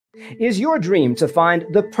Is your dream to find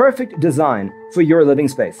the perfect design for your living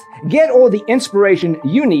space? Get all the inspiration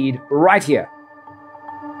you need right here.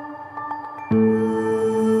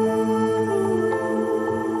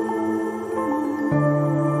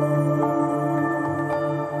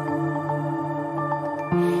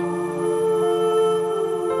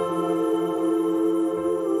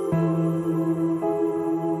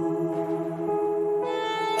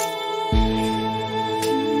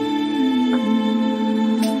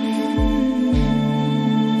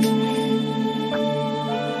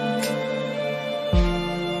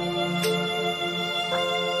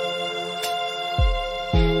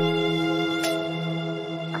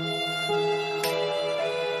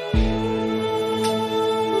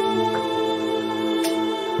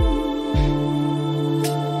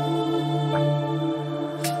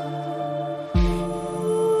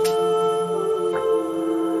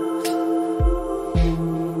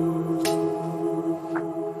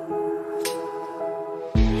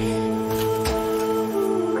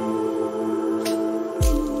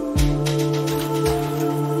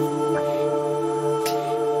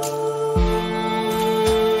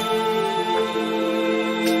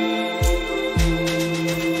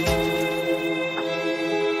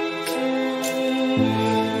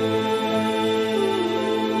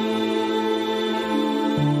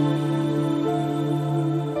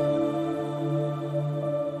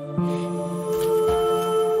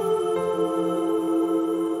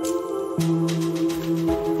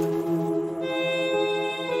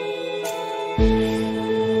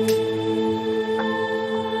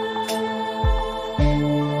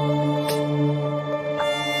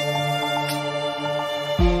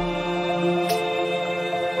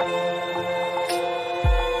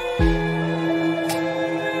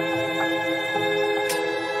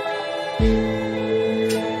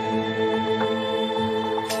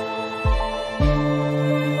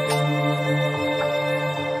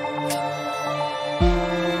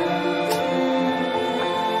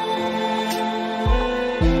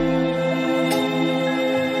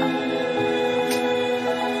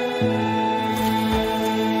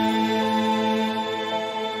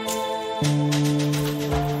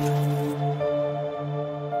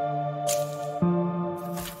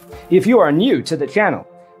 If you are new to the channel,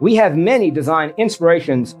 we have many design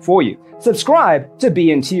inspirations for you. Subscribe to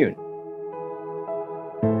be in tune.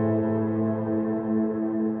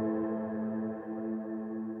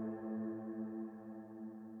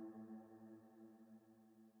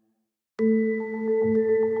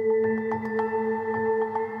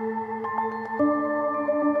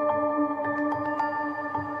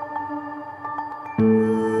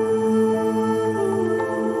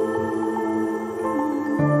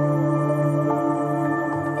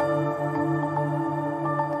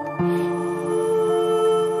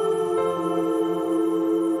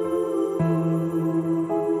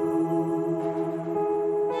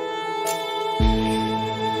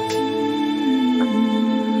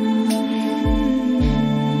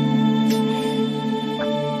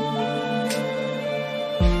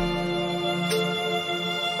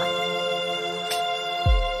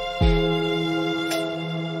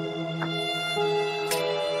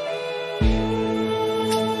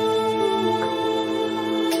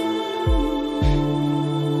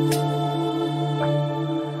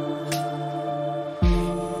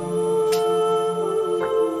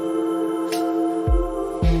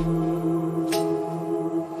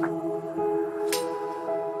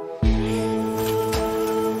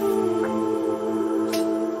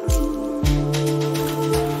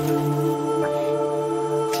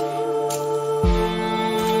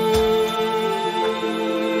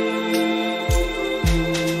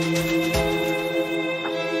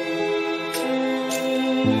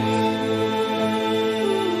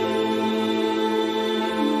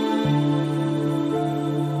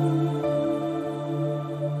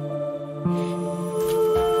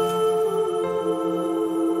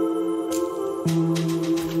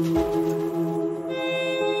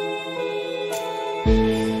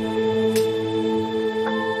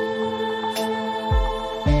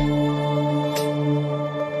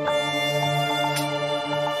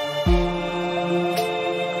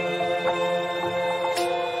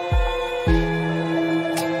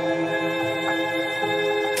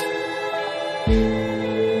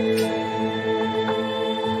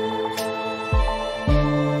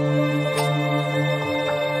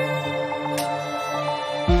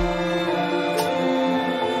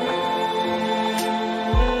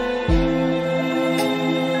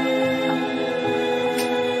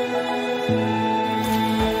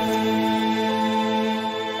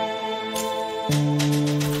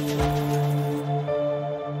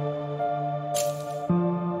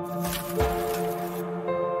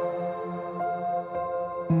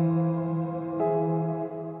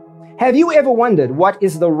 Have you ever wondered what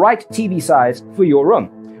is the right TV size for your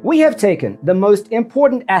room? We have taken the most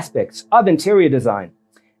important aspects of interior design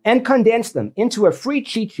and condensed them into a free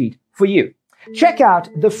cheat sheet for you. Check out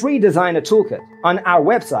the free designer toolkit on our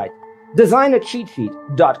website,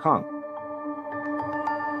 designercheatsheet.com.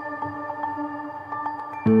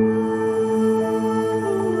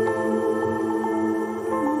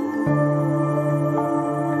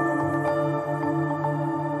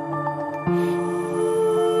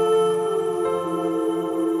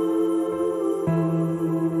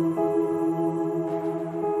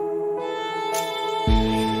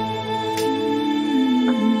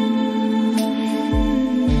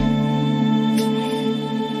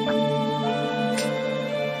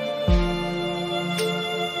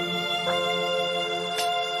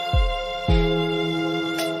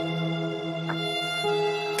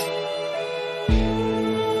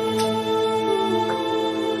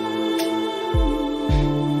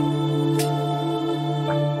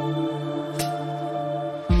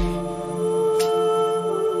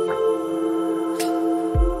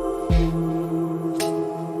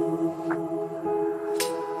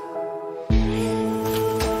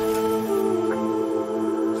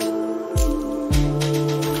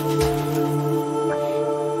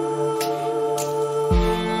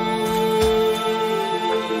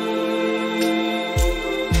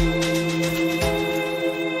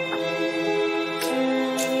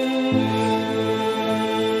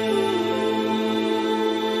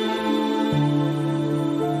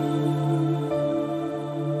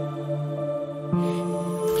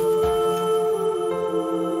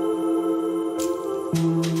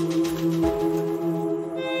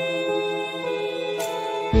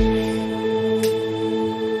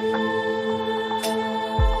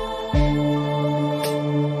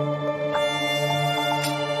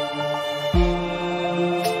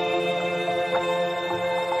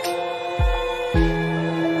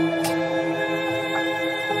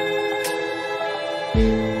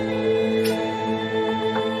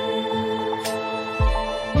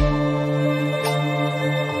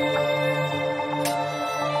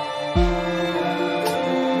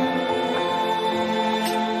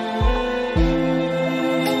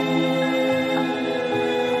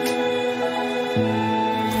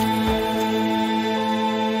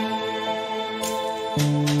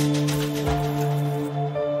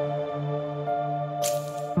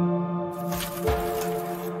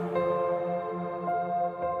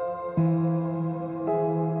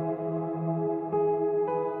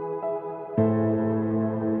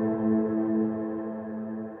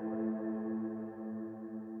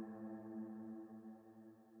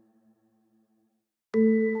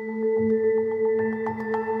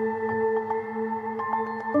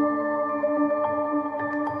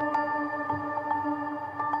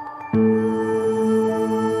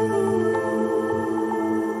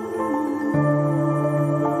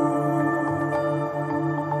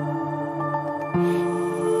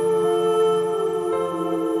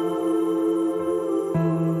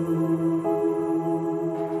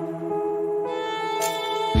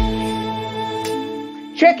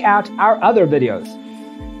 Check out our other videos.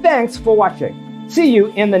 Thanks for watching. See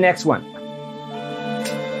you in the next one.